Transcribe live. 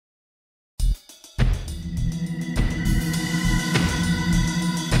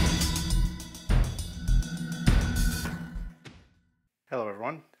Hello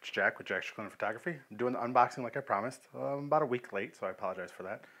everyone, it's Jack with Jack's Clinic Photography. I'm doing the unboxing like I promised. I'm about a week late, so I apologize for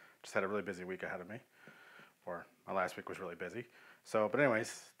that. Just had a really busy week ahead of me, or my last week was really busy. But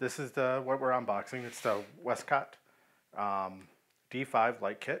anyways, this is what we're unboxing. It's the Westcott D5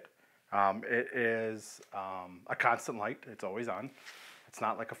 Light Kit. It is a constant light. It's always on. It's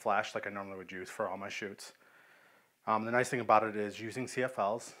not like a flash like I normally would use for all my shoots. The nice thing about it is using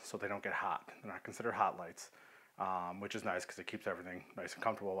CFLs, so they don't get hot. They're not considered hot lights. Which is nice because it keeps everything nice and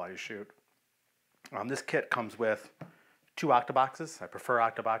comfortable while you shoot. This kit comes with 2 octoboxes. I prefer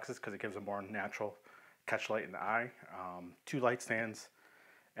octoboxes because it gives a more natural catch light in the eye. 2 light stands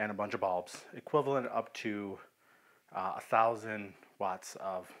and a bunch of bulbs, equivalent up to 1,000 watts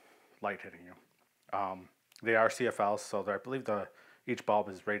of light hitting you. They are CFLs, so I believe each bulb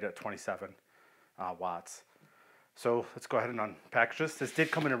is rated at 27 watts. So let's go ahead and unpackage this. This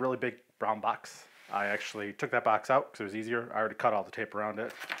did come in a really big brown box. I actually took that box out because it was easier. I already cut all the tape around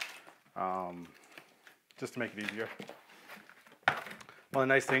it, just to make it easier. One of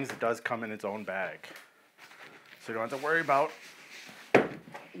the nice things, it does come in its own bag. So you don't have to worry about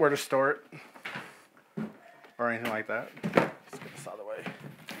where to store it or anything like that. Let's get this out of the way.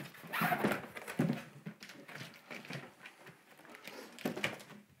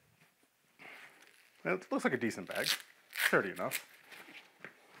 It looks like a decent bag. Sturdy enough.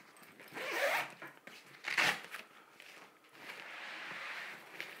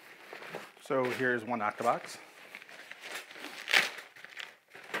 So here's one octobox.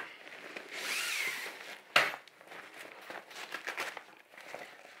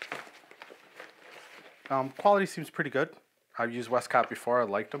 Quality seems pretty good. I've used Westcott before. I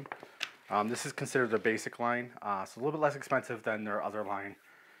liked them. This is considered the basic line, so a little bit less expensive than their other line,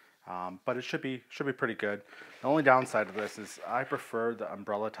 but it should be pretty good. The only downside of this is I prefer the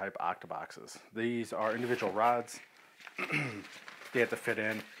umbrella type octoboxes. These are individual rods. They have to fit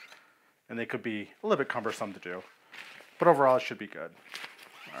in, and they could be a little bit cumbersome to do. But overall, it should be good.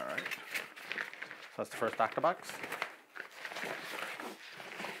 All right. So that's the first octobox.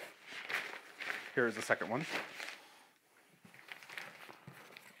 Here is the second one.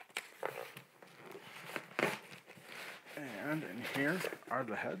 And in here are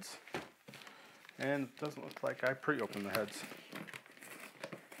the heads. And it doesn't look like I pre-opened the heads.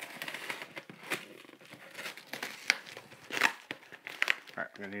 Alright,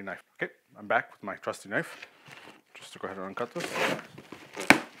 I'm going to need a knife. Okay, I'm back with my trusty knife. Just to go ahead and uncut this.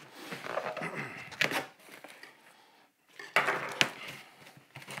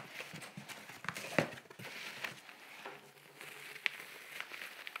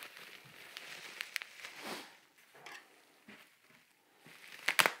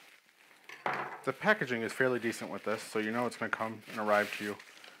 The packaging is fairly decent with this, so you know it's going to come and arrive to you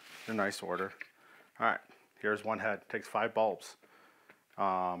in a nice order. Alright, here's one head. It takes 5 bulbs.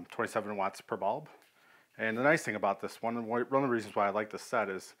 27 watts per bulb. And the nice thing about this, one of the reasons why I like this set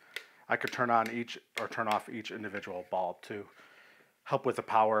is I could turn on each or turn off each individual bulb to help with the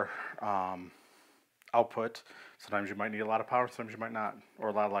power output. Sometimes you might need a lot of power, sometimes you might not, or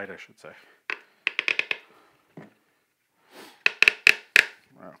a lot of light, I should say.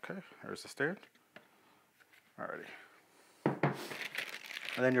 Okay, there's the stand. Alrighty.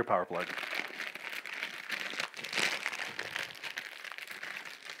 And then your power plug.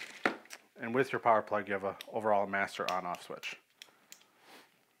 And with your power plug, you have a overall master on-off switch.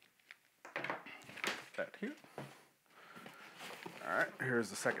 That here. All right, here's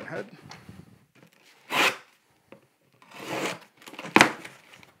the second head.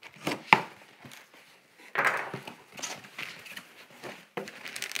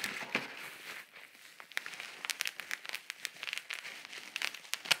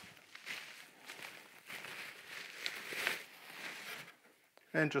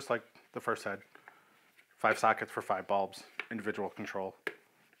 And just like the first head, 5 sockets for 5 bulbs, individual control,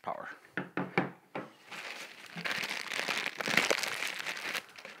 power.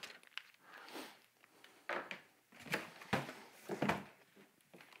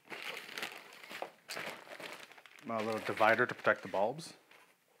 A little divider to protect the bulbs.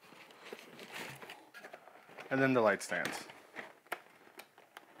 And then the light stands.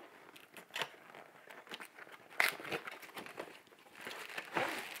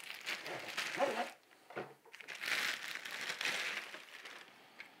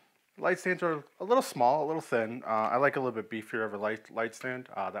 Light stands are a little small, a little thin. I like a little bit beefier of a light stand.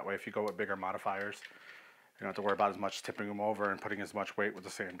 That way if you go with bigger modifiers, you don't have to worry about as much tipping them over and putting as much weight with the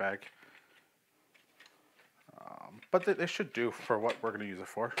sandbag. But they should do for what we're going to use it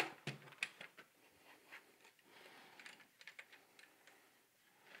for.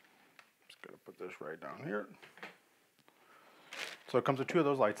 Just going to put this right down here. So it comes with 2 of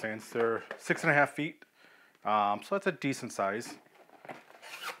those light stands. They're 6.5 feet, so that's a decent size. I'm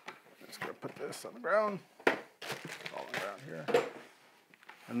just gonna put this on the ground, all on the ground here,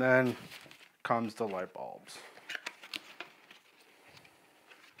 and then comes the light bulbs.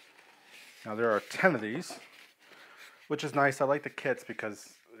 Now there are 10 of these, which is nice. I like the kits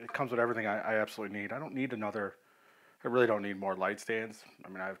because it comes with everything I absolutely need. I don't need another. I really don't need more light stands. I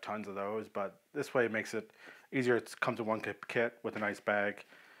mean, I have tons of those, but this way it makes it easier. It comes in one kit with a nice bag.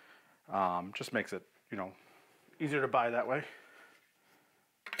 Just makes it, you know, easier to buy that way.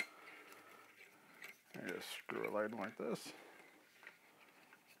 I just screw a light in like this.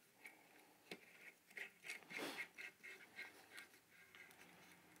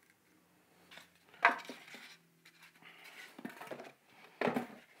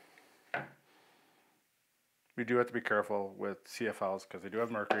 You do have to be careful with CFLs because they do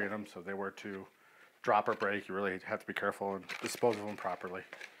have mercury in them, so if they were to drop or break, you really have to be careful and dispose of them properly.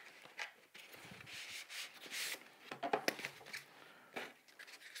 I'm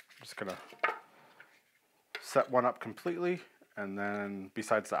just gonna set one up completely, and then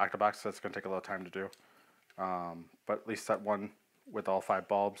besides the Octobox, that's gonna take a little time to do, but at least set one with all 5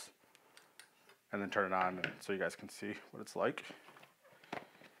 bulbs, and then turn it on so you guys can see what it's like.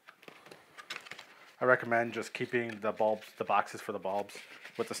 I recommend just keeping the bulbs, the boxes for the bulbs,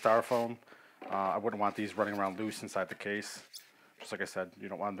 with the styrofoam. I wouldn't want these running around loose inside the case. Just like I said, you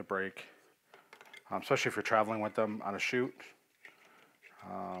don't want them to break, especially if you're traveling with them on a shoot.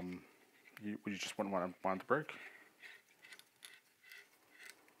 You just wouldn't want them to break.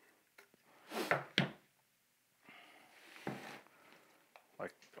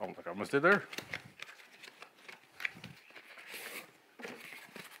 Like I almost did there.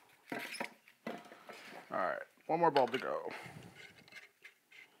 All right, one more bulb to go.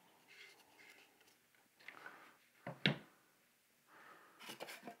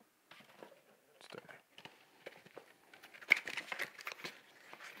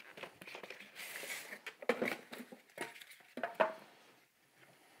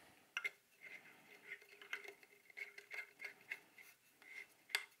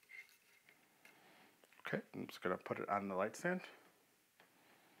 Okay, I'm just gonna put it on the light stand.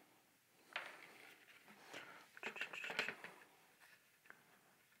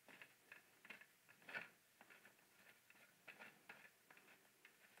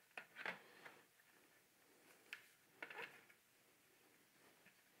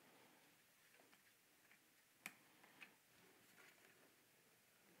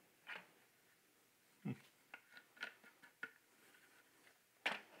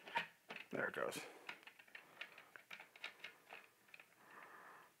 There it goes.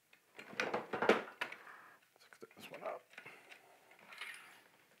 Let's stick this one up.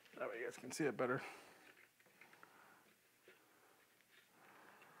 That way you guys can see it better.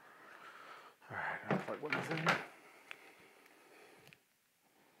 Alright, I'll plug one of these in.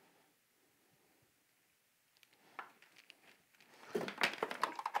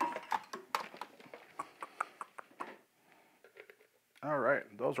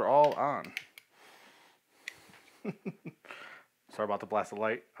 Alright, those are all on. Sorry about the blast of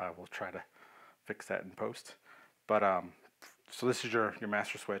light. I will try to fix that in post. But so this is your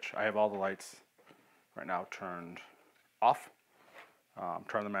master switch. I have all the lights right now turned off.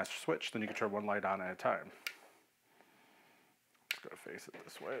 Turn the master switch, then you can turn one light on at a time. Just gotta face it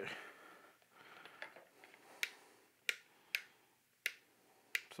this way.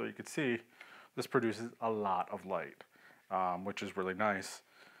 So you can see this produces a lot of light, which is really nice.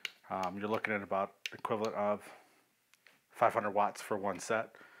 You're looking at about equivalent of 500 watts for one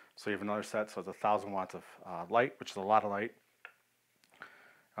set. So you have another set, so it's 1,000 watts of light, which is a lot of light.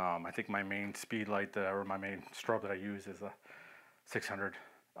 I think my main speed light, or my main strobe that I use is a 600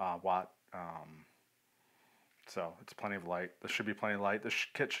 watt. So it's plenty of light. This should be plenty of light. This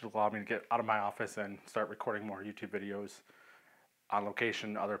kit should allow me to get out of my office and start recording more YouTube videos on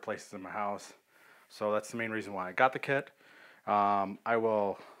location, other places in my house. So that's the main reason why I got the kit. I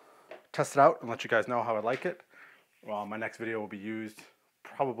will test it out and let you guys know how I like it. Well, my next video will be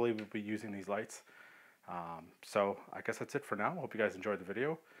probably will be using these lights. So I guess that's it for now. Hope you guys enjoyed the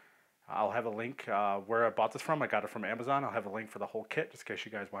video. I'll have a link where I bought this from. I got it from Amazon. I'll have a link for the whole kit just in case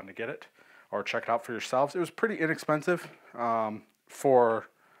you guys wanted to get it or check it out for yourselves. It was pretty inexpensive for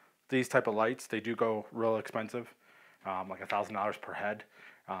these type of lights. They do go real expensive, like $1,000 per head.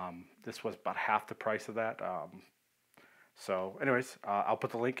 This was about half the price of that. So anyways, I'll put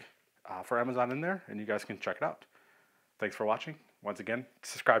the link for Amazon in there and you guys can check it out. Thanks for watching. Once again,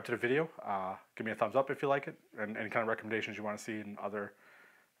 subscribe to the video. Give me a thumbs up if you like it and any kind of recommendations you want to see in other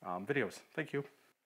videos. Thank you.